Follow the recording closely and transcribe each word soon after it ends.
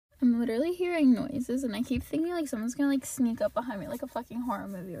I'm literally hearing noises, and I keep thinking, like, someone's gonna, like, sneak up behind me like a fucking horror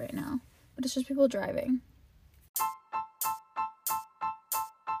movie right now. But it's just people driving.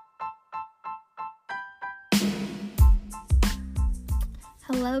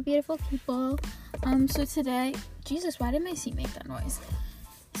 Hello, beautiful people. So today... Jesus, why did my seat make that noise?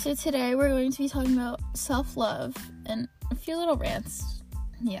 So today we're going to be talking about self-love and a few little rants.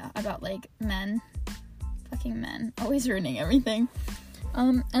 Yeah, about, like, men. Fucking men. Always ruining everything.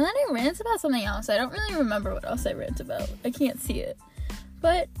 And then I rant about something else. I don't really remember what else I rant about. I can't see it.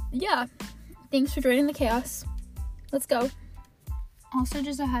 But, yeah. Thanks for joining the chaos. Let's go. Also,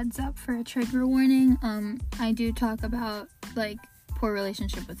 just a heads up for a trigger warning. I do talk about, like, poor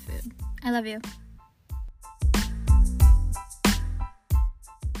relationship with food. I love you.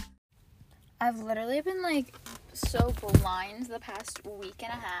 I've literally been, like, so blind the past week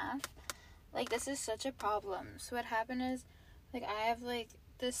and a half. Like, this is such a problem. So what happened is, like, I have, like,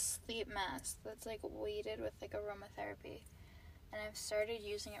 this sleep mask that's, like, weighted with, like, aromatherapy. And I've started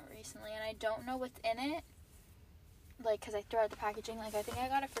using it recently, and I don't know what's in it. Like, because I threw out the packaging. Like, I think I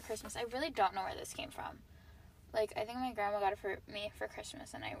got it for Christmas. I really don't know where this came from. Like, I think my grandma got it for me for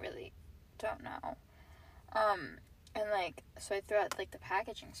Christmas, and I really don't know. And, like, so I threw out, like, the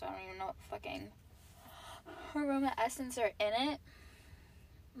packaging, so I don't even know what fucking aroma essence are in it.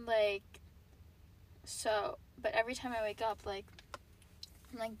 Like, so, but every time I wake up, like,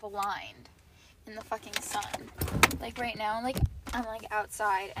 I'm, like, blind in the fucking sun. Like, right now, like, I'm, like,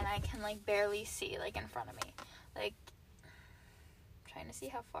 outside, and I can, like, barely see, like, in front of me. Like, I'm trying to see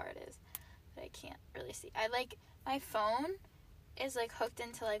how far it is, but I can't really see. My phone is, like, hooked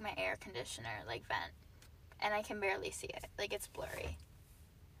into, like, my air conditioner, like, vent, and I can barely see it. Like, it's blurry.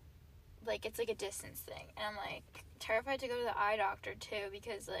 Like, it's, like, a distance thing, and I'm, like, terrified to go to the eye doctor, too,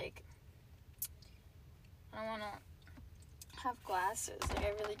 because, like, I don't want to have glasses. Like,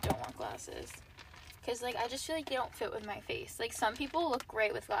 I really don't want glasses. Because, like, I just feel like they don't fit with my face. Like, some people look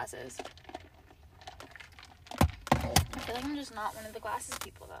great with glasses. I feel like I'm just not one of the glasses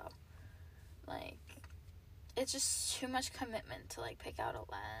people, though. Like, it's just too much commitment to, like, pick out a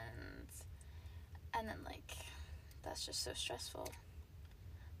lens. And then, like, that's just so stressful.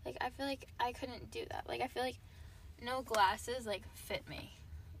 Like, I feel like I couldn't do that. Like, I feel like no glasses, like, fit me,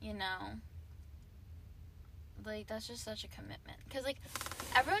 you know? Like, that's just such a commitment. Because, like,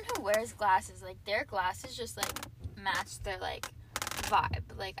 everyone who wears glasses, like, their glasses just, like, match their, like,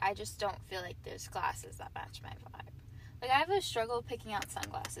 vibe. Like, I just don't feel like there's glasses that match my vibe. Like, I have a struggle picking out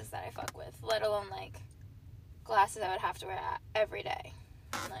sunglasses that I fuck with, let alone, like, glasses I would have to wear every day.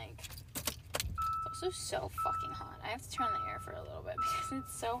 Like, it's also so fucking hot. I have to turn the air for a little bit because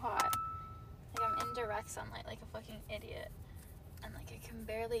it's so hot. Like, I'm in direct sunlight like a fucking idiot. And, like, I can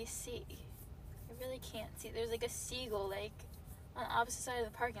barely see. I really can't see. There's, like, a seagull, like, on the opposite side of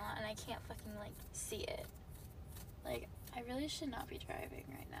the parking lot, and I can't fucking, like, see it. Like, I really should not be driving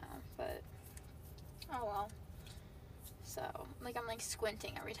right now, but, oh well. So, like, I'm, like,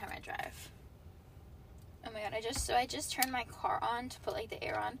 squinting every time I drive. Oh my god, I just turned my car on to put, like, the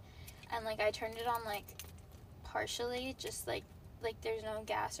air on, and, like, I turned it on, like, partially, just, like, there's no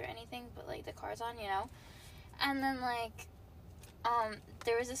gas or anything, but, like, the car's on, you know? And then, like,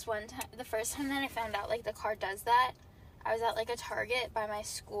 there was this one time, the first time that I found out, like, the car does that, I was at, like, a Target by my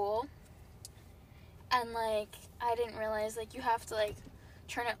school, and, like, I didn't realize, like, you have to, like,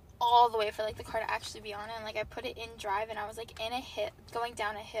 turn it all the way for, like, the car to actually be on it, and, like, I put it in drive, and I was, like, going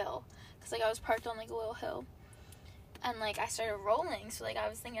down a hill, because, like, I was parked on, like, a little hill, and, like, I started rolling, so, like, I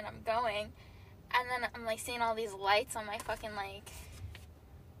was thinking I'm going, and then I'm, like, seeing all these lights on my fucking, like,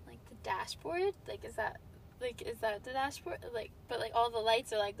 the dashboard, like, is that the dashboard? Like, but, like, all the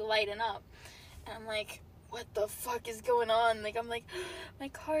lights are, like, lighting up. And I'm like, what the fuck is going on? Like, I'm like, my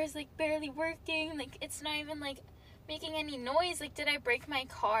car is, like, barely working. Like, it's not even, like, making any noise. Like, did I break my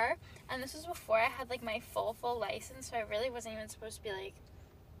car? And this was before I had, like, my full license, so I really wasn't even supposed to be, like,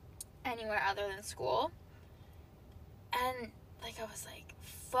 anywhere other than school. And, like, I was like,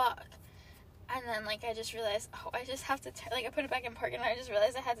 fuck. And then, like, I just realized, I just have to, I put it back in park, and I just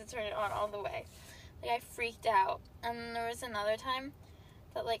realized I had to turn it on all the way. Like, I freaked out. And then there was another time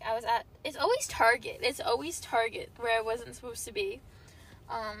that, like, I was at, it's always Target where I wasn't supposed to be.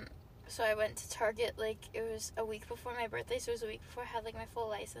 So I went to Target, like, it was a week before my birthday, so it was a week before I had, like, my full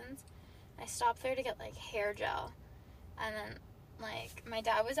license. I stopped there to get, like, hair gel. And then, like, my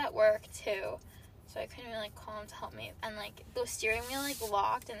dad was at work, too, so I couldn't even, like, call him to help me. And, like, the steering wheel, like,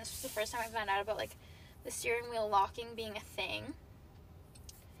 locked, and this was the first time I found out about, like, the steering wheel locking being a thing.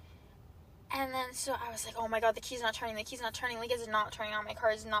 And then, so I was like, oh my god, the key's not turning, like, it's not turning on, my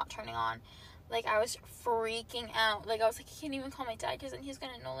car is not turning on. Like, I was freaking out. Like, I was like, I can't even call my dad because then he's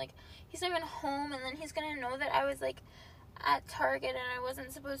going to know, like, he's not even home. And then he's going to know that I was, like, at Target and I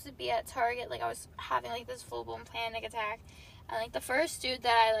wasn't supposed to be at Target. Like, I was having, like, this full-blown panic attack. And, like, the first dude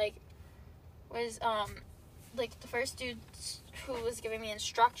that I, like, was, like, the first dude who was giving me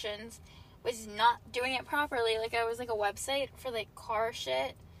instructions was not doing it properly. Like, I was, like, a website for, like, car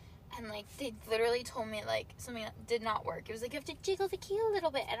shit. And, like, they literally told me, like, something that did not work. It was like, you have to jiggle the key a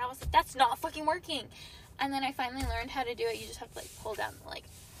little bit. And I was like, that's not fucking working. And then I finally learned how to do it. You just have to, like, pull down, like,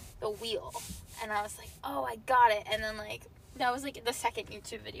 the wheel. And I was like, oh, I got it. And then, like, that was, like, the second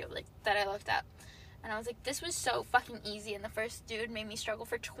YouTube video, like, that I looked up. And I was like, this was so fucking easy. And the first dude made me struggle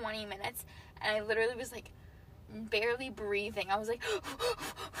for 20 minutes. And I literally was, like, barely breathing. I was like,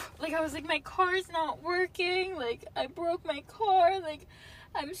 like, I was like, my car's not working. Like, I broke my car. Like,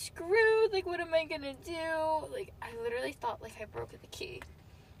 I'm screwed. Like, what am I gonna do? Like, I literally thought, like, I broke the key.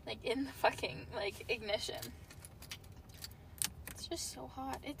 Like, in the fucking, like, ignition. It's just so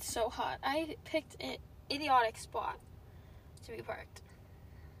hot. It's so hot. I picked an idiotic spot to be parked.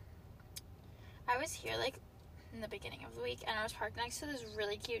 I was here, like, in the beginning of the week, and I was parked next to this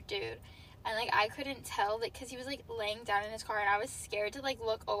really cute dude. And, like, I couldn't tell, like, because he was, like, laying down in his car, and I was scared to, like,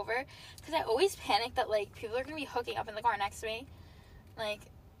 look over. Because I always panic that, like, people are going to be hooking up in the car next to me. Like,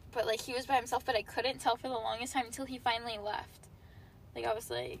 but, like, he was by himself, but I couldn't tell for the longest time until he finally left. Like, I was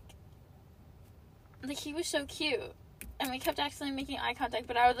like, he was so cute. And we kept accidentally making eye contact,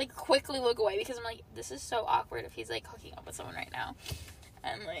 but I would, like, quickly look away because I'm like, this is so awkward if he's, like, hooking up with someone right now.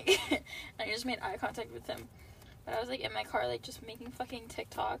 And, like, I just made eye contact with him. But I was, like, in my car, like, just making fucking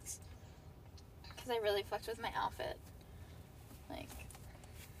TikToks. Because I really fucked with my outfit. Like,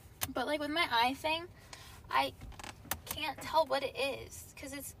 but, like, with my eye thing, I can't tell what it is.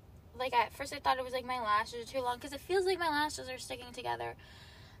 Because it's, like, at first I thought it was, like, my lashes are too long. Because it feels like my lashes are sticking together.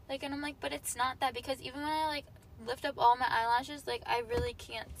 Like, and I'm like, but it's not that. Because even when I, like, lift up all my eyelashes, like, I really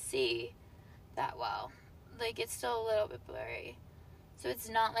can't see that well. Like, it's still a little bit blurry. So it's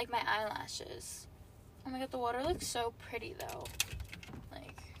not like my eyelashes. Oh my god, the water looks so pretty, though.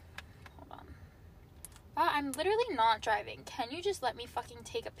 Like, hold on. Wow, I'm literally not driving. Can you just let me fucking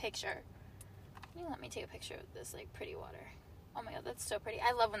take a picture? Can you let me take a picture of this, like, pretty water? Oh my god, that's so pretty.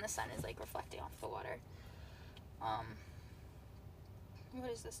 I love when the sun is, like, reflecting off the water.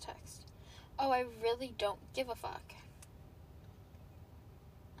 What is this text? Oh, I really don't give a fuck.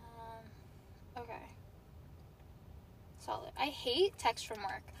 Okay. Solid. I hate text from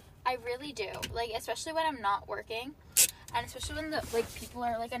work. I really do. Like, especially when I'm not working. And especially when the, like, people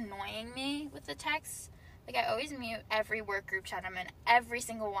are, like, annoying me with the texts. Like, I always mute every work group chat I'm in. Every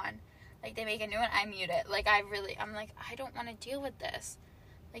single one. Like, they make a new one, I mute it. Like, I'm like, I don't want to deal with this.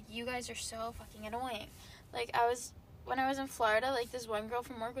 Like, you guys are so fucking annoying. Like, when I was in Florida, like, this one girl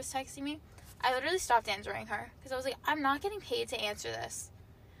from work was texting me. I literally stopped answering her. Because I was like, I'm not getting paid to answer this.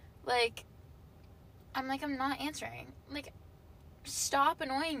 Like, I'm not answering. Like, stop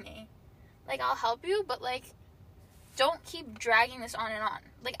annoying me. Like, I'll help you, but, like, don't keep dragging this on and on.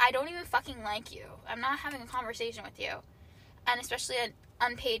 Like, I don't even fucking like you. I'm not having a conversation with you. And especially an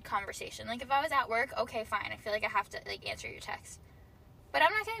unpaid conversation. Like, if I was at work, okay, fine. I feel like I have to, like, answer your text. But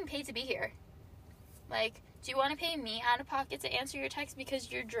I'm not getting paid to be here. Like, do you want to pay me out of pocket to answer your text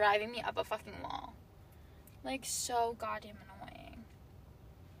because you're driving me up a fucking wall? Like, so goddamn annoying.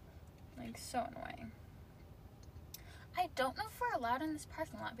 Like, so annoying. I don't know if we're allowed in this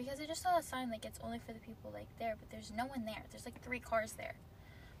parking lot because I just saw a sign, like, it's only for the people, like, there, but there's no one there. There's, like, 3 cars there.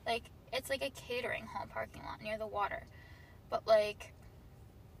 Like, it's, like, a catering hall parking lot near the water. But, like,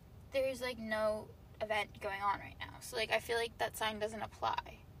 there's, like, no event going on right now. So, like, I feel like that sign doesn't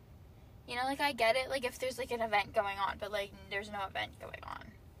apply. You know, like, I get it, like, if there's, like, an event going on, but, like, there's no event going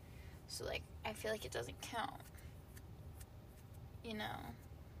on. So, like, I feel like it doesn't count. You know?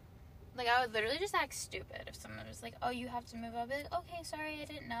 Like, I would literally just act stupid if someone was like, oh, you have to move. I'd be like, okay, sorry, I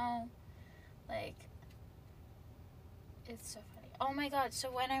didn't know. Like, it's so funny. Oh my god,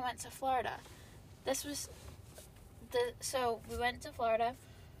 so when I went to Florida, so we went to Florida,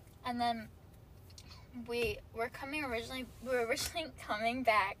 and then we were originally coming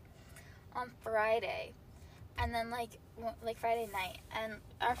back on Friday, and then, like Friday night, and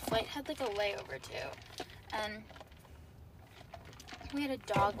our flight had, like, a layover, too, and we had a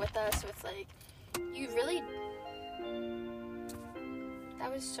dog with us, so it's like, you really, that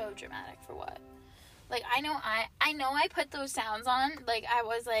was so dramatic for what? Like, I know I put those sounds on, like, I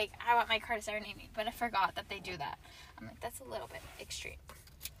was like, I want my car to serenade me, but I forgot that they do that. I'm like, that's a little bit extreme.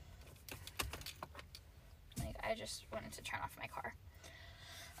 Like, I just wanted to turn off my car.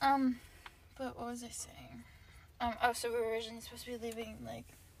 But what was I saying? So we were originally supposed to be leaving, like,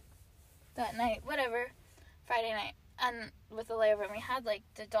 that night, whatever, Friday night, and with the layover, and we had, like,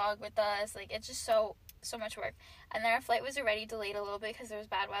 the dog with us, like, it's just so much work, and then our flight was already delayed a little bit because there was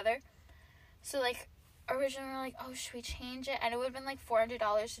bad weather, so, like, originally we were like, oh, should we change it, and it would have been, like,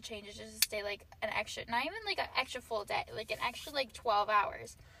 $400 to change it just to stay, like, an extra, not even, like, an extra full day, like, an extra, like, 12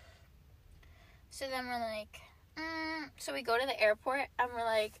 hours, so then we're like, so we go to the airport, and we're,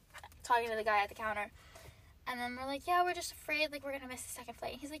 like, talking to the guy at the counter, and then we're like, yeah, we're just afraid, like, we're gonna miss the second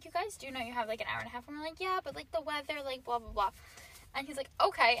flight. And he's like, you guys do know you have, like, an hour and a half? And we're like, yeah, but, like, the weather, like, blah, blah, blah. And he's like,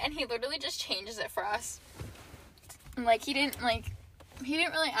 okay. And he literally just changes it for us. And, like, he didn't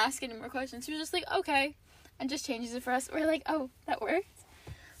really ask any more questions. He was just like, okay. And just changes it for us. We're like, oh, that worked?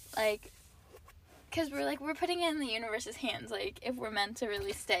 Like, because we're, like, we're putting it in the universe's hands. Like, if we're meant to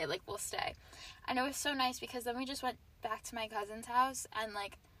really stay, like, we'll stay. And it was so nice because then we just went back to my cousin's house and,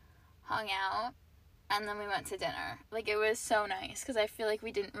 like, hung out. And then we went to dinner. Like, it was so nice because I feel like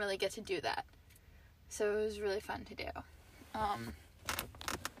we didn't really get to do that. So it was really fun to do.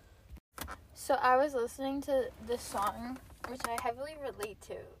 So I was listening to this song, which I heavily relate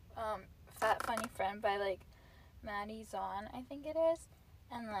to. Fat Funny Friend by, like, Maddie Zahn, I think it is.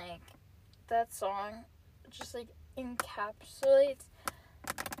 And, like, that song just, like, encapsulates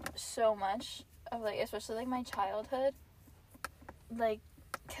so much of, like, especially, like, my childhood. Like,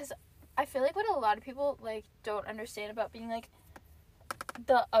 because I feel like what a lot of people, like, don't understand about being, like,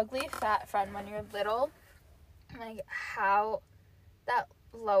 the ugly fat friend when you're little, like, how that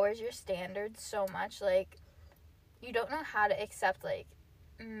lowers your standards so much. Like, you don't know how to accept, like,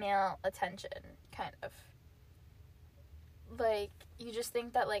 male attention, kind of. Like, you just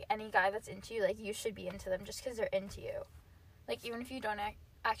think that, like, any guy that's into you, like, you should be into them just because they're into you. Like, even if you don't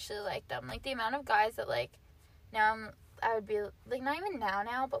actually like them. Like, the amount of guys that, like, now I would be, like, not even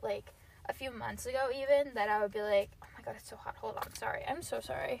now, but, like, a few months ago even, that I would be like, oh my god, it's so hot, hold on, sorry, I'm so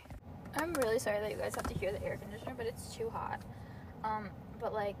sorry. I'm really sorry that you guys have to hear the air conditioner, but it's too hot.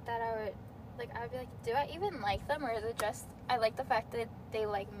 But, like, that I would be like, do I even like them, or is it just, I like the fact that they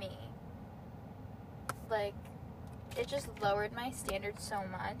like me? Like, it just lowered my standards so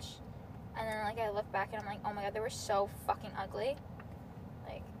much, and then, like, I look back and I'm like, oh my god, they were so fucking ugly.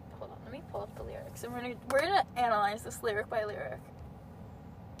 Like, hold on, let me pull up the lyrics, and we're gonna analyze this lyric by lyric.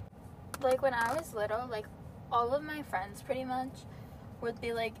 Like, when I was little, like, all of my friends pretty much would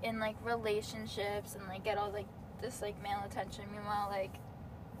be, like, in, like, relationships and, like, get all, like, this, like, male attention. Meanwhile, like,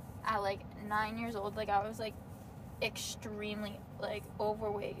 at, like, 9 years old, like, I was, like, extremely, like,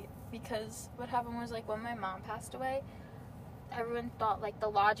 overweight. Because what happened was, like, when my mom passed away, everyone thought, like, the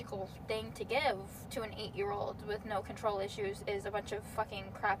logical thing to give to an 8-year-old with no control issues is a bunch of fucking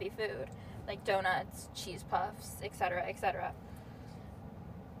crappy food. Like, donuts, cheese puffs, etc., etc.,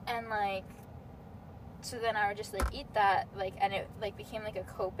 and, like, so then I would just, like, eat that, like, and it, like, became, like, a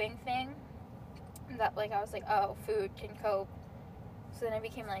coping thing, that, like, I was like, oh, food can cope, so then I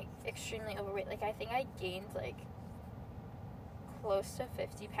became, like, extremely overweight. Like, I think I gained, like, close to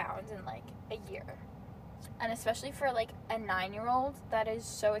 50 pounds in, like, a year, and especially for, like, a 9-year-old, that is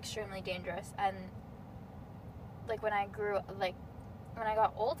so extremely dangerous. And, like, when I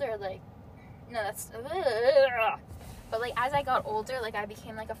got older, like, no, that's, but, like, as I got older, like, I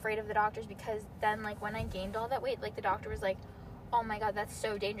became, like, afraid of the doctors, because then, like, when I gained all that weight, like, the doctor was like, oh my god, that's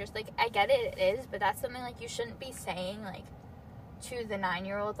so dangerous. Like, I get it is, but that's something, like, you shouldn't be saying, like, to the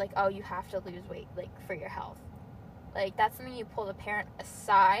 9-year-old, like, oh, you have to lose weight, like, for your health. Like, that's something you pull the parent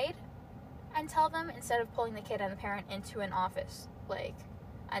aside and tell them, instead of pulling the kid and the parent into an office, like,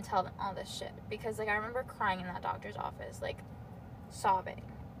 and tell them all this shit. Because, like, I remember crying in that doctor's office, like, sobbing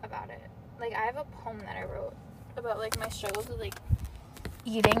about it. Like, I have a poem that I wrote about, like, my struggles with, like,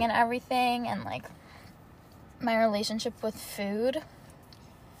 eating and everything, and, like, my relationship with food.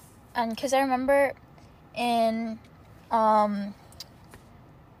 And because I remember in,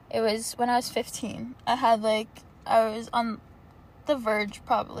 it was when I was 15, I was on the verge,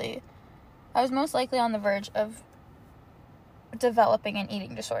 probably, I was most likely on the verge of developing an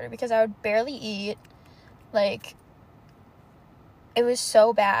eating disorder, because I would barely eat. Like, it was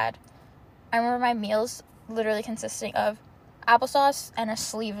so bad. I remember my meals literally consisting of applesauce and a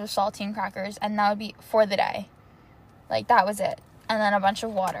sleeve of saltine crackers, and that would be for the day. Like, that was it. And then a bunch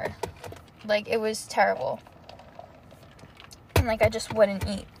of water. Like, it was terrible. And, like, I just wouldn't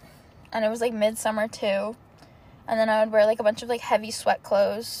eat. And it was, like, midsummer, too. And then I would wear, like, a bunch of, like, heavy sweat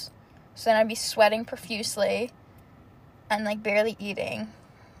clothes. So then I'd be sweating profusely and, like, barely eating.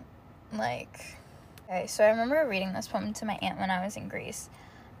 Like, okay, so I remember reading this poem to my aunt when I was in Greece.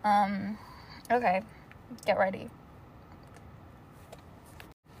 Okay, get ready.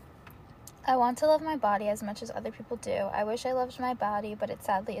 I want to love my body as much as other people do. I wish I loved my body, but it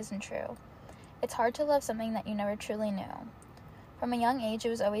sadly isn't true. It's hard to love something that you never truly knew. From a young age, it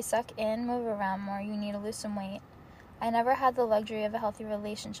was always suck in, move around more, you need to lose some weight. I never had the luxury of a healthy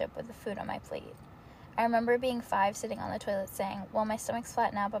relationship with the food on my plate. I remember being 5, sitting on the toilet saying, well, my stomach's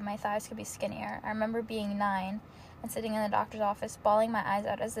flat now, but my thighs could be skinnier. I remember being 9 and sitting in the doctor's office, bawling my eyes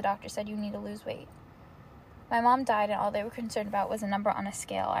out as the doctor said, you need to lose weight. My mom died and all they were concerned about was a number on a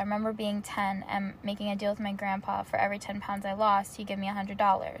scale. I remember being 10 and making a deal with my grandpa. For every 10 pounds I lost, he'd give me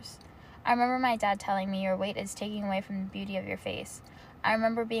 $100. I remember my dad telling me, your weight is taking away from the beauty of your face. I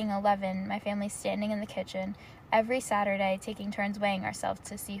remember being 11, my family standing in the kitchen, every Saturday taking turns weighing ourselves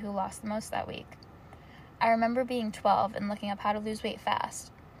to see who lost the most that week. I remember being 12 and looking up how to lose weight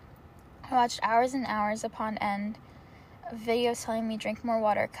fast. I watched hours and hours upon end of videos telling me drink more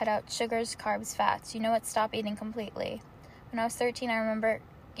water, cut out sugars, carbs, fats. You know what? Stop eating completely. When I was 13, I remember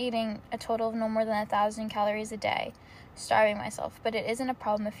eating a total of no more than 1,000 calories a day, starving myself. But it isn't a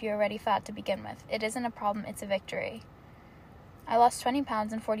problem if you're already fat to begin with. It isn't a problem, it's a victory. I lost 20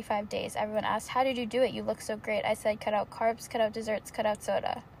 pounds in 45 days. Everyone asked, how did you do it? You look so great. I said, cut out carbs, cut out desserts, cut out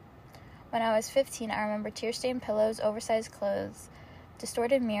soda. When I was 15, I remember tear-stained pillows, oversized clothes,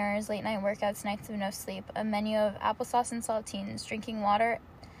 distorted mirrors, late-night workouts, nights of no sleep, a menu of applesauce and saltines, drinking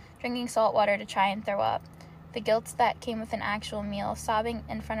salt water to try and throw up, the guilt that came with an actual meal, sobbing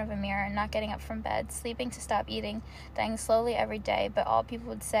in front of a mirror, not getting up from bed, sleeping to stop eating, dying slowly every day, but all people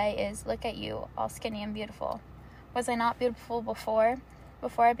would say is, look at you, all skinny and beautiful. Was I not beautiful before?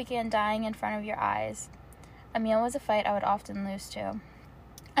 Before I began dying in front of your eyes. A meal was a fight I would often lose to.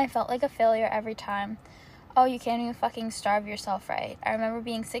 I felt like a failure every time. Oh, you can't even fucking starve yourself right. I remember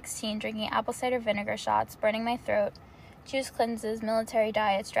being 16, drinking apple cider vinegar shots, burning my throat, juice cleanses, military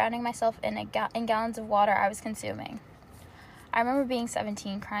diets, drowning myself in gallons of water I was consuming. I remember being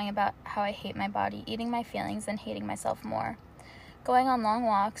 17, crying about how I hate my body, eating my feelings, and hating myself more. Going on long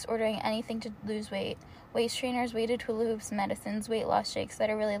walks, ordering anything to lose weight, waist trainers, weighted hula hoops, medicines, weight loss shakes that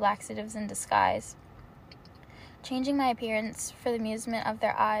are really laxatives in disguise. Changing my appearance for the amusement of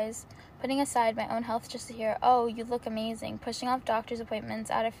their eyes, putting aside my own health just to hear, oh, you look amazing, pushing off doctor's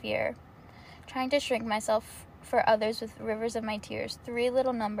appointments out of fear, trying to shrink myself for others with rivers of my tears, 3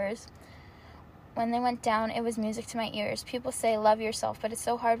 little numbers. When they went down, it was music to my ears. People say, love yourself, but it's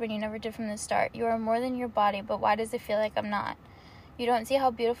so hard when you never did from the start. You are more than your body, but why does it feel like I'm not? You don't see how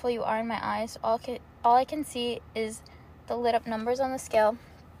beautiful you are in my eyes. All I can see is the lit up numbers on the scale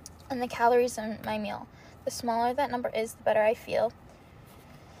and the calories in my meal. The smaller that number is, the better I feel.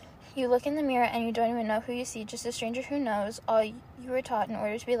 You look in the mirror and you don't even know who you see, just a stranger who knows all you were taught in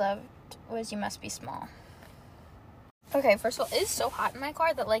order to be loved was you must be small. Okay, first of all, it is so hot in my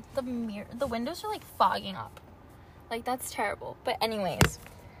car that, like, the windows are, like, fogging up. Like, that's terrible. But anyways,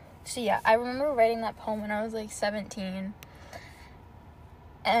 so yeah, I remember writing that poem when I was, like, 17.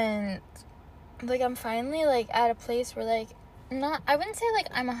 And, like, I'm finally, like, at a place where, like, I wouldn't say, like,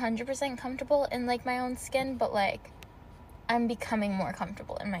 I'm 100% comfortable in, like, my own skin, but, like, I'm becoming more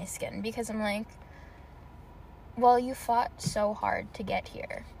comfortable in my skin, because I'm like, well, you fought so hard to get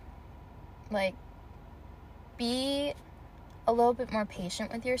here. Like, be a little bit more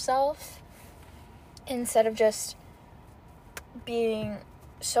patient with yourself, instead of just being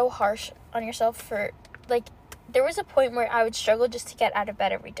so harsh on yourself for, like, there was a point where I would struggle just to get out of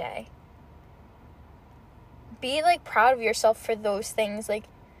bed every day. Be, like, proud of yourself for those things. Like,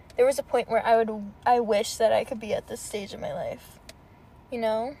 there was a point where I wish that I could be at this stage of my life, you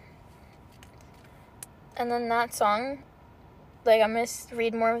know? And then that song, like, I'm gonna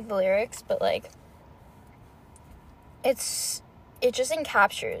read more of the lyrics, but, like, it just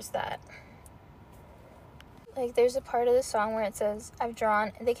encaptures that. Like, there's a part of the song where it says,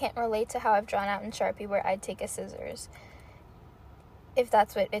 they can't relate to how I've drawn out in Sharpie where I'd take a scissors, if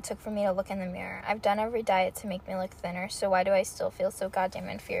that's what it took for me to look in the mirror. I've done every diet to make me look thinner, so why do I still feel so goddamn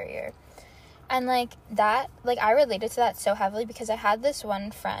inferior? And, like, that, like, I related to that so heavily because I had this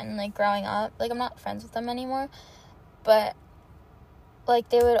one friend, like, growing up, like, I'm not friends with them anymore, but, like,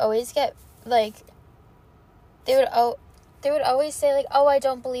 they would always get, like, they would always say, like, oh, I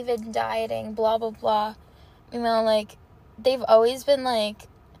don't believe in dieting, blah, blah, blah. You know, like, they've always been, like,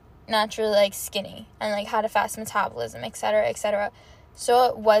 naturally, like, skinny and, like, had a fast metabolism, etc., etc., so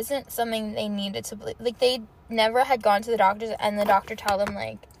it wasn't something they needed to believe. Like, they never had gone to the doctors and the doctor tell them,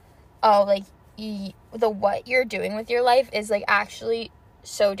 like, oh, like, what you're doing with your life is, like, actually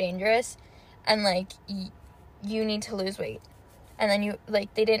so dangerous, and, like, you need to lose weight. And then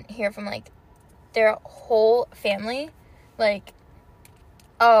they didn't hear from, like, their whole family, like,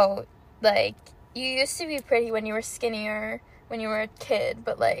 oh, like, you used to be pretty when you were skinnier when you were a kid,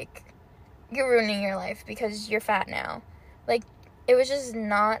 but, like, you're ruining your life because you're fat now. Like, it was just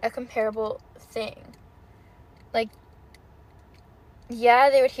not a comparable thing. Like, yeah,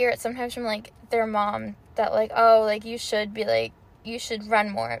 they would hear it sometimes from, like, their mom that, like, oh, like, you should be, like, you should run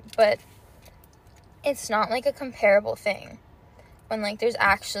more, but it's not, like, a comparable thing. When, like, there's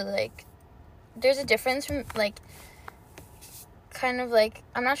actually, like, there's a difference from, like, kind of, like,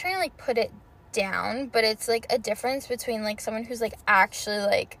 I'm not trying to, like, put it down, but it's, like, a difference between, like, someone who's, like, actually,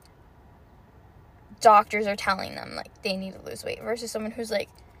 like, doctors are telling them, like, they need to lose weight versus someone who's, like,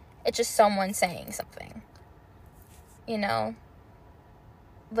 it's just someone saying something, you know?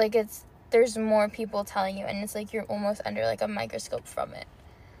 Like, there's more people telling you, and it's, like, you're almost under, like, a microscope from it.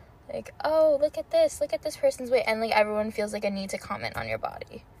 Like, oh, look at this person's weight, and, like, everyone feels, like, a need to comment on your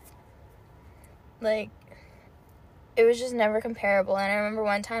body. Like, it was just never comparable, and I remember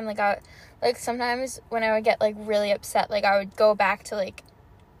one time, like, sometimes when I would get, like, really upset, like, I would go back to, like,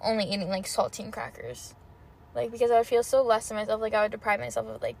 only eating, like, saltine crackers. Like, because I would feel so less of myself, like, I would deprive myself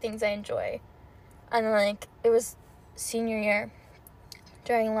of, like, things I enjoy. And then, like, it was senior year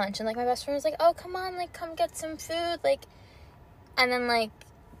during lunch, and, like, my best friend was like, oh, come on, like, come get some food, like, and then, like,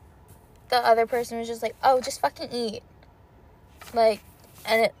 the other person was just like, oh, just fucking eat. Like,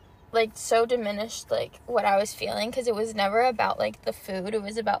 and it, like, so diminished, like, what I was feeling, because it was never about, like, the food, it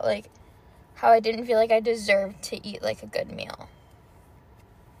was about, like, how I didn't feel like I deserved to eat, like, a good meal.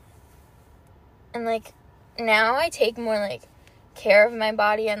 And, like, now I take more, like, care of my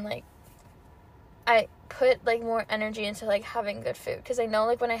body, and, like, I put, like, more energy into, like, having good food, because I know,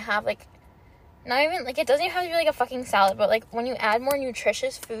 like, when I have, like, not even, like, it doesn't even have to be, like, a fucking salad, but, like, when you add more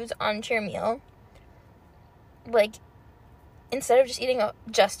nutritious foods onto your meal, like, instead of just eating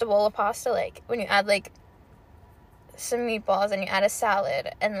just a bowl of pasta, like, when you add, like, some meatballs, and you add a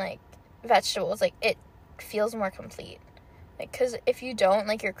salad, and, like, vegetables, like, it feels more complete. Like, because if you don't,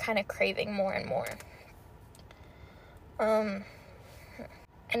 like, you're kind of craving more and more.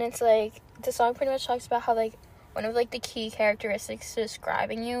 And it's, like, the song pretty much talks about how, like, one of, like, the key characteristics to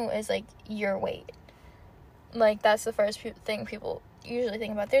describing you is, like, your weight. Like, that's the first thing people usually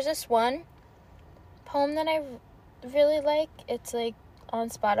think about. There's this one poem that I really like. It's, like, on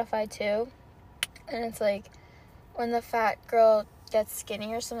Spotify, too. And it's, like, when the fat girl gets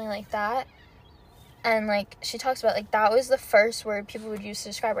skinny or something like that. And, like, she talks about, like, that was the first word people would use to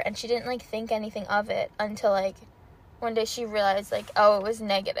describe her. And she didn't, like, think anything of it until, like, one day she realized, like, oh, it was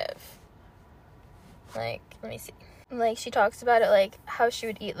negative. Like, let me see. Like, she talks about it, like, how she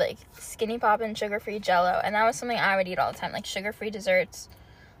would eat, like, Skinny Pop and sugar-free Jell-O. And that was something I would eat all the time. Like, sugar-free desserts.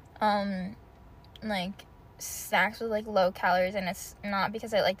 Like, snacks with, like, low calories. And it's not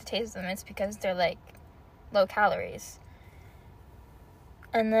because I like the taste of them. It's because they're, like, low calories.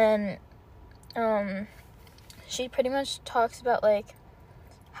 And then, she pretty much talks about, like,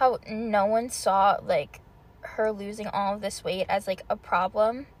 how no one saw, like, her losing all of this weight as, like, a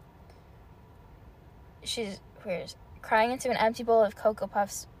problem. She's crying into an empty bowl of Cocoa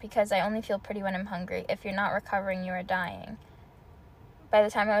Puffs because I only feel pretty when I'm hungry. If you're not recovering, you are dying. By the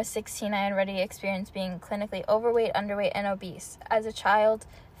time I was 16, I had already experienced being clinically overweight, underweight, and obese. As a child,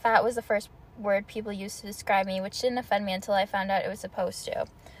 fat was the first word people used to describe me, which didn't offend me until I found out it was supposed to.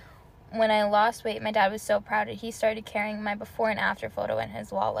 When I lost weight, my dad was so proud that he started carrying my before and after photo in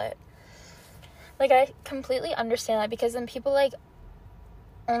his wallet. Like, I completely understand that, because then people, like,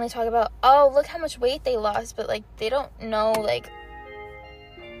 only talk about, oh, look how much weight they lost, but, like, they don't know, like,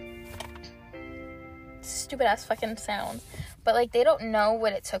 stupid-ass fucking sounds, but, like, they don't know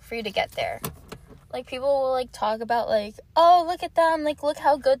what it took for you to get there. Like, people will, like, talk about, like, oh, look at them, like, look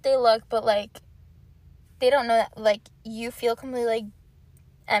how good they look, but, like, they don't know that, like, you feel completely, like,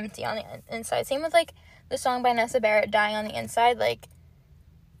 empty on the inside. Same with, like, the song by Nessa Barrett, Dying on the Inside. Like,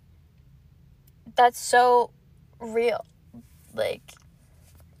 that's so real. Like,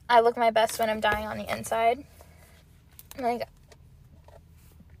 I look my best when I'm dying on the inside. Like,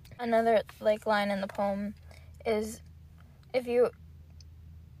 another, like, line in the poem is, if you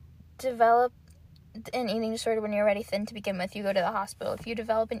develop an eating disorder when you're already thin to begin with, you go to the hospital. If you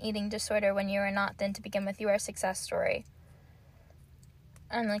develop an eating disorder when you are not thin to begin with, you are a success story.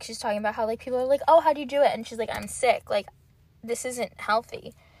 And, like, she's talking about how, like, people are like, oh, how do you do it? And she's like, I'm sick. Like, this isn't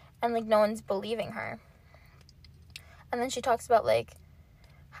healthy. And, like, no one's believing her. And then she talks about, like,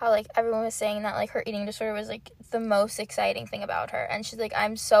 how, like, everyone was saying that, like, her eating disorder was, like, the most exciting thing about her. And she's like,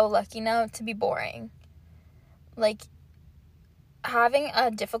 I'm so lucky now to be boring. Like, having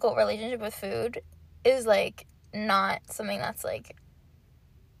a difficult relationship with food is, like, not something that's, like,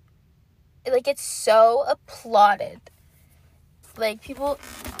 it's so applauded. Like, people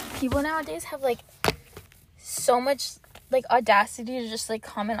nowadays have, like, so much, like, audacity to just, like,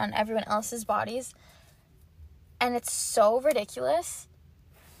 comment on everyone else's bodies. And it's so ridiculous.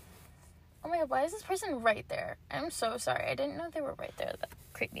 Oh my god, why is this person right there? I'm so sorry. I didn't know they were right there. That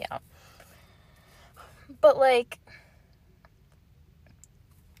creeped me out. But, like,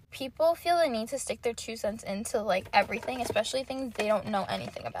 people feel the need to stick their 2 cents into, like, everything, especially things they don't know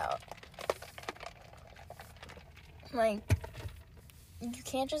anything about. Like, you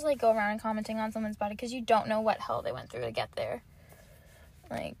can't just, like, go around commenting on someone's body because you don't know what hell they went through to get there.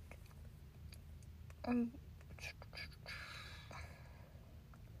 Like, and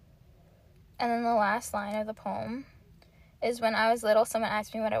then the last line of the poem is, when I was little, someone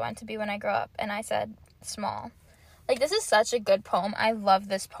asked me what I want to be when I grow up, and I said, small. Like, this is such a good poem. I love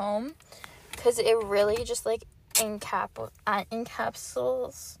this poem because it really just, like, encapsulates,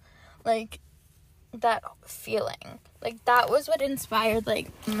 like, that feeling. Like, that was what inspired,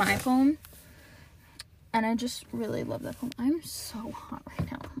 like, my poem. And I just really love that poem. I'm so hot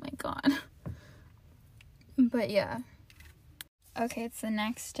right now. Oh, my God. But, yeah. Okay, it's the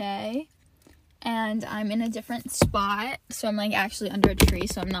next day. And I'm in a different spot. So I'm, like, actually under a tree.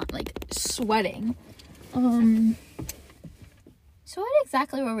 So I'm not, like, sweating. So what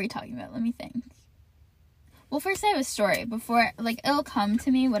exactly were we talking about? Let me think. Well, first I have a story before, like, it'll come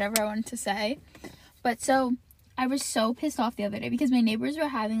to me, whatever I wanted to say. But so, I was so pissed off the other day because my neighbors were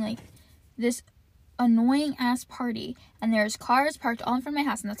having, like, this annoying-ass party. And there's cars parked all in front of my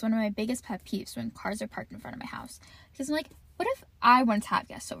house. And that's one of my biggest pet peeves, when cars are parked in front of my house. Because I'm like, what if I wanted to have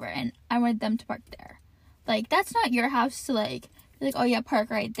guests over and I wanted them to park there? Like, that's not your house to, like, be like, oh, yeah, park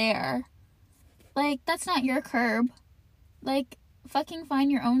right there. Like, that's not your curb. Like, fucking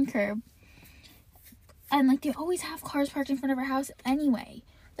find your own curb. And, like, they always have cars parked in front of our house anyway.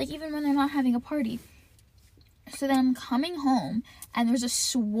 Like, even when they're not having a party. So then I'm coming home, and there's a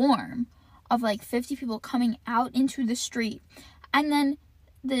swarm of, like, 50 people coming out into the street. And then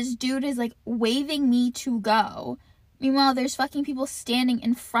this dude is, like, waving me to go. Meanwhile, there's fucking people standing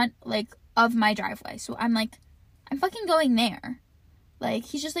in front, like, of my driveway. So I'm, like, I'm fucking going there. Like,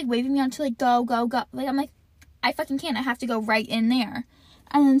 he's just, like, waving me on to, like, go, go, go. Like, I'm, like, I fucking can't. I have to go right in there.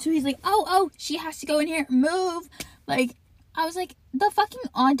 And then so he's like, oh, she has to go in here. Move. Like, I was like, the fucking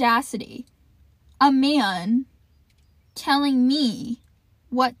audacity. A man telling me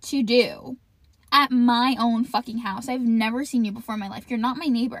what to do at my own fucking house. I've never seen you before in my life. You're not my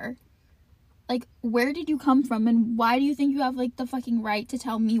neighbor. Like, where did you come from? And why do you think you have, like, the fucking right to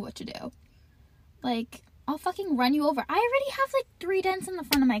tell me what to do? Like, I'll fucking run you over. I already have, like, 3 dents in the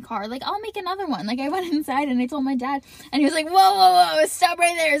front of my car. Like, I'll make another one. Like, I went inside and I told my dad, and he was like, whoa, stop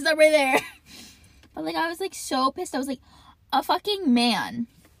right there. But, like, I was, like, so pissed. I was like, a fucking man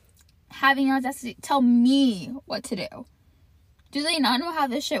having the audacity to tell me what to do. Do they not know how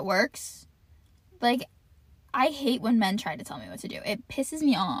this shit works? Like, I hate when men try to tell me what to do. It pisses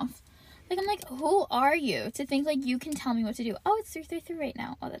me off. Like, I'm like, who are you to think, like, you can tell me what to do? Oh, it's 3:33 right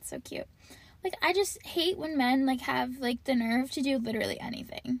now. Oh, that's so cute. Like, I just hate when men, like, have, like, the nerve to do literally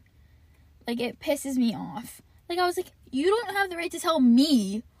anything. Like, it pisses me off. Like, I was like, you don't have the right to tell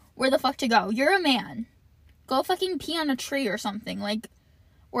me where the fuck to go. You're a man. Go fucking pee on a tree or something. Like,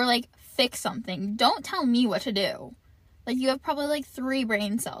 or, like, fix something. Don't tell me what to do. Like, you have probably, like, 3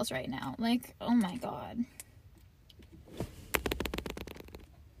 brain cells right now. Like, oh my god.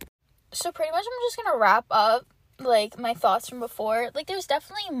 So, pretty much I'm just gonna wrap up, like, my thoughts from before. Like, there's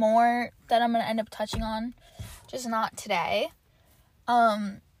definitely more that I'm gonna end up touching on, just not today.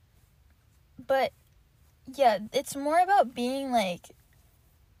 But, yeah, it's more about being, like,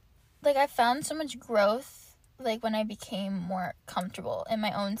 I found so much growth, like, when I became more comfortable in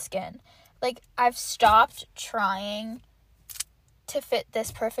my own skin. Like, I've stopped trying to fit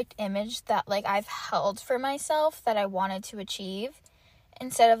this perfect image that, like, I've held for myself that I wanted to achieve,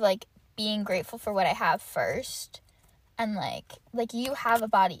 instead of, like, being grateful for what I have first. And, like, you have a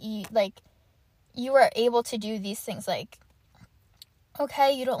body, you are able to do these things. Like,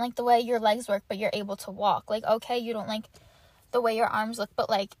 okay, you don't like the way your legs work, but you're able to walk. Like, okay, you don't like the way your arms look, but,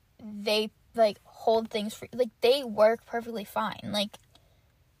 like, they, like, hold things for, like, they work perfectly fine. Like,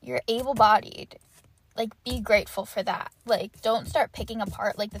 you're able-bodied. Like, be grateful for that. Like, don't start picking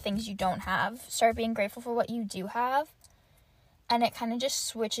apart, like, the things you don't have. Start being grateful for what you do have. And it kind of just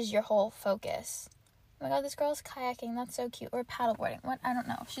switches your whole focus. Oh my god, this girl's kayaking. That's so cute. Or paddleboarding. What? I don't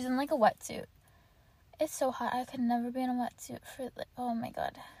know. She's in, like, a wetsuit. It's so hot. I could never be in a wetsuit for, like, oh my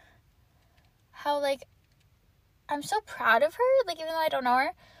god. How, like, I'm so proud of her. Like, even though I don't know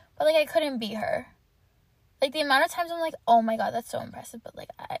her. But, like, I couldn't be her. Like, the amount of times I'm like, oh my god, that's so impressive. But, like,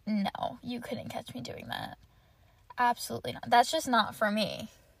 no, you couldn't catch me doing that. Absolutely not. That's just not for me.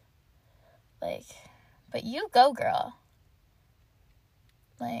 Like, but you go, girl.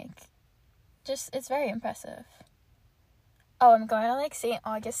 Like, just, it's very impressive. Oh, I'm going to, like, St.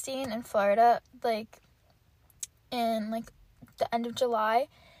 Augustine in Florida, like, in, like, the end of July.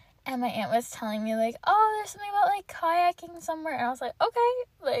 And my aunt was telling me, like, oh, there's something about, like, kayaking somewhere. And I was like, okay.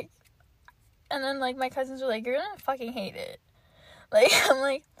 Like, and then, like, my cousins were like, you're gonna fucking hate it. Like, I'm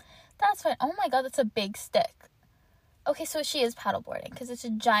like, that's fine. Oh my god, that's a big stick. Okay, so she is paddleboarding, because it's a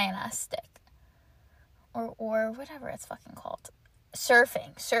giant-ass stick. Or whatever it's fucking called.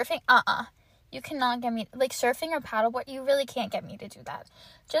 Surfing. You cannot get me, like, surfing or paddleboard, you really can't get me to do that.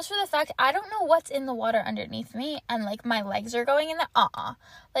 Just for the fact, I don't know what's in the water underneath me, and, like, my legs are going in there.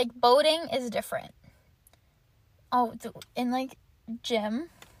 Like, boating is different. Oh, in, like, gym,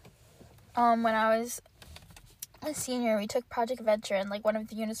 when I was a senior, we took Project Adventure, and, like, one of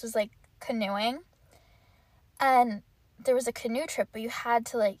the units was, like, canoeing, and there was a canoe trip, but you had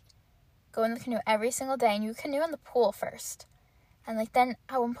to, like, go in the canoe every single day, and you canoe in the pool first. And, like, then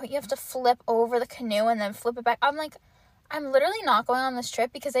at one point you have to flip over the canoe and then flip it back. I'm like, I'm literally not going on this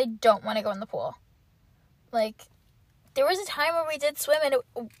trip because I don't want to go in the pool. Like, there was a time where we did swim and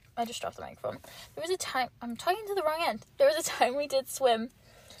I just dropped the microphone. There was a time, I'm talking to the wrong end. There was a time we did swim.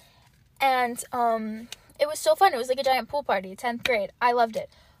 And, it was so fun. It was like a giant pool party, 10th grade. I loved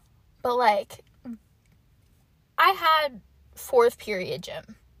it. But, like, I had 4th period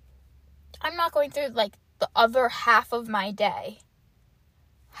gym. I'm not going through, like, the other half of my day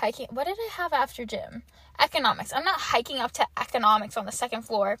hiking. What did I have after gym? Economics. I'm not hiking up to economics on the 2nd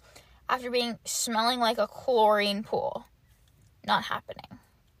floor after smelling like a chlorine pool. Not happening.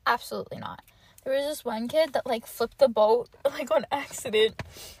 Absolutely not. There was this one kid that, like, flipped the boat, like, on accident.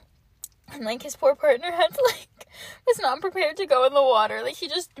 And, like, his poor partner had to, like, was not prepared to go in the water. Like, he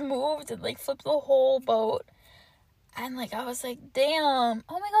just moved and, like, flipped the whole boat. And, like, I was like, damn.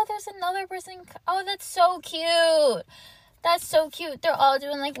 Oh, my God, there's another person. Oh, that's so cute. That's so cute. They're all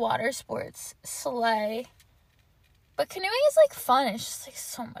doing, like, water sports. Slay. But canoeing is, like, fun. It's just, like,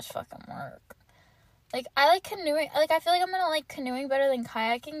 so much fucking work. Like, I like canoeing. Like, I feel like I'm gonna like canoeing better than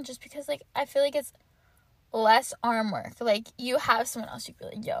kayaking just because, like, I feel like it's less arm work. Like, you have someone else, you can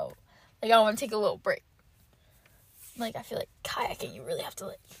be like, yo, like, I want to take a little break. Like, I feel like kayaking, you really have to,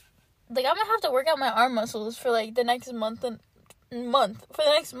 like, I'm gonna have to work out my arm muscles for, like, the next month. For the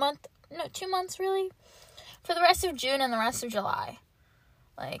next month. No, 2 months, really. For the rest of June and the rest of July.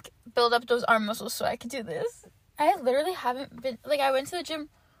 Like, build up those arm muscles so I could do this. I literally haven't been, like, I went to the gym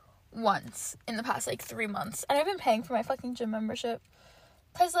once in the past, like, 3 months. And I've been paying for my fucking gym membership.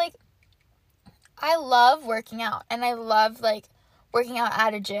 Because, like, I love working out. And I love, like, working out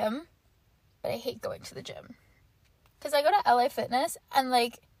at a gym. But I hate going to the gym. Because I go to LA Fitness and,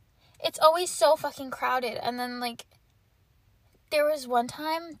 like, it's always so fucking crowded. And then, like, there was one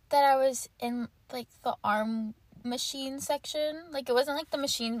time that I was in, like, the arm machine section. Like, it wasn't, like, the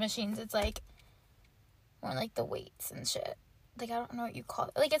machines. It's, like, more like the weights and shit. Like, I don't know what you call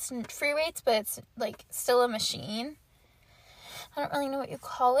it. Like, it's free weights, but it's, like, still a machine. I don't really know what you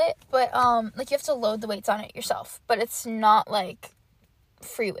call it. But, like, you have to load the weights on it yourself. But it's not, like,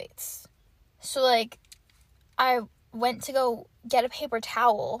 free weights. So, like, I went to go get a paper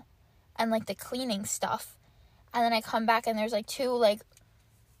towel and, like, the cleaning stuff. And then I come back and there's, like, 2, like,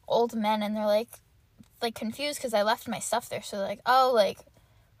 old men. And they're, like, confused because I left my stuff there. So, they're like, oh, like,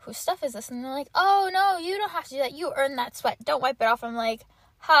 whose stuff is this? And they're like, oh, no, you don't have to do that. You earned that sweat. Don't wipe it off. I'm like,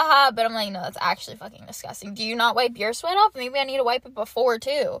 haha. But I'm like, no, that's actually fucking disgusting. Do you not wipe your sweat off? Maybe I need to wipe it before,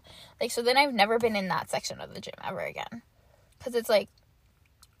 too. Like, so then I've never been in that section of the gym ever again. Because it's, like,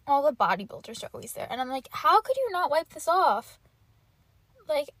 all the bodybuilders are always there. And I'm like, how could you not wipe this off?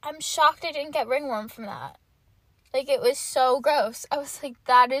 Like, I'm shocked I didn't get ringworm from that. Like, it was so gross. I was like,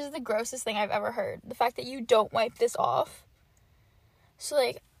 that is the grossest thing I've ever heard. The fact that you don't wipe this off. So,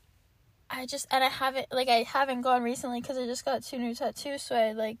 like, I haven't gone recently because I just got 2 new tattoos, so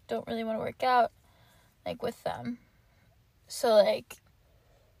I, like, don't really want to work out, like, with them. So, like,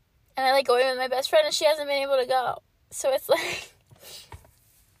 and I like going with my best friend, and she hasn't been able to go. So, it's like,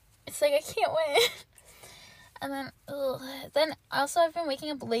 I can't wait. And then also I've been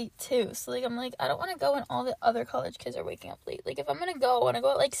waking up late too. So, like, I'm like, I don't want to go when all the other college kids are waking up late. Like, if I'm going to go, I want to go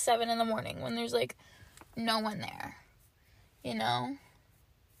at, like, 7 in the morning when there's, like, no one there. You know?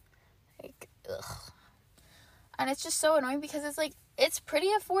 Like, ugh. And it's just so annoying because it's, like, it's pretty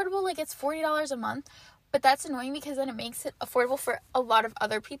affordable. Like, it's $40 a month. But that's annoying because then it makes it affordable for a lot of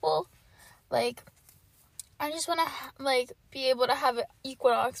other people. Like, I just want to, like, be able to have an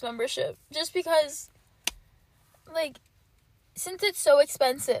Equinox membership. Just because, like, since it's so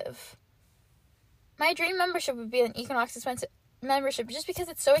expensive, my dream membership would be an Equinox expensive membership just because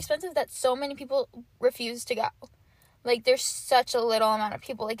it's so expensive that so many people refuse to go. Like, there's such a little amount of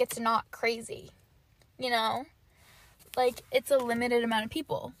people. Like, it's not crazy, you know? Like, it's a limited amount of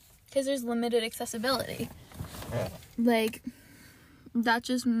people because there's limited accessibility. Like, that's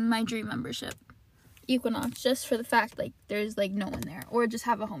just my dream membership. Equinox, just for the fact, like, there's, like, no one there. Or just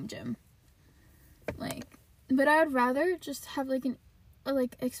have a home gym. Like, but I would rather just have, like,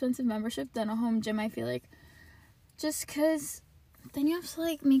 expensive membership than a home gym, I feel like. Just because then you have to,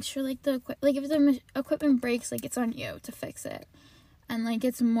 like, make sure, like, if the equipment breaks, like, it's on you to fix it. And, like,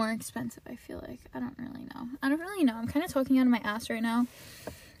 it's more expensive, I feel like. I don't really know. I'm kind of talking out of my ass right now.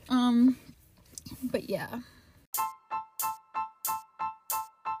 But, yeah.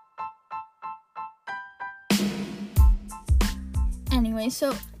 Anyway,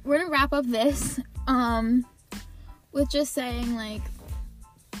 so we're gonna wrap up this, with just saying,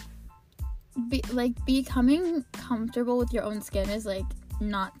 becoming comfortable with your own skin is, like,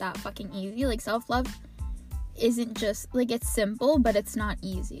 not that fucking easy. Like, self-love isn't just, like, it's simple, but it's not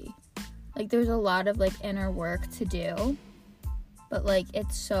easy. Like, there's a lot of, like, inner work to do, but, like,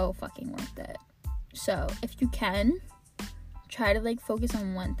 it's so fucking worth it. So, if you can, try to, like, focus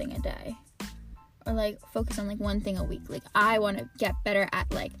on one thing a day, or, like, focus on, like, one thing a week. Like, I want to get better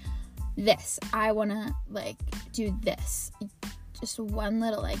at, like, this. I want to, like, do this. Just one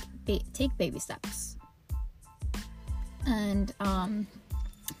little, like, take baby steps. And,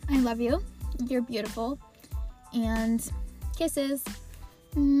 I love you. You're beautiful. And kisses.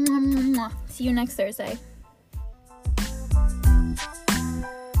 Mwah, mwah, mwah. See you next Thursday.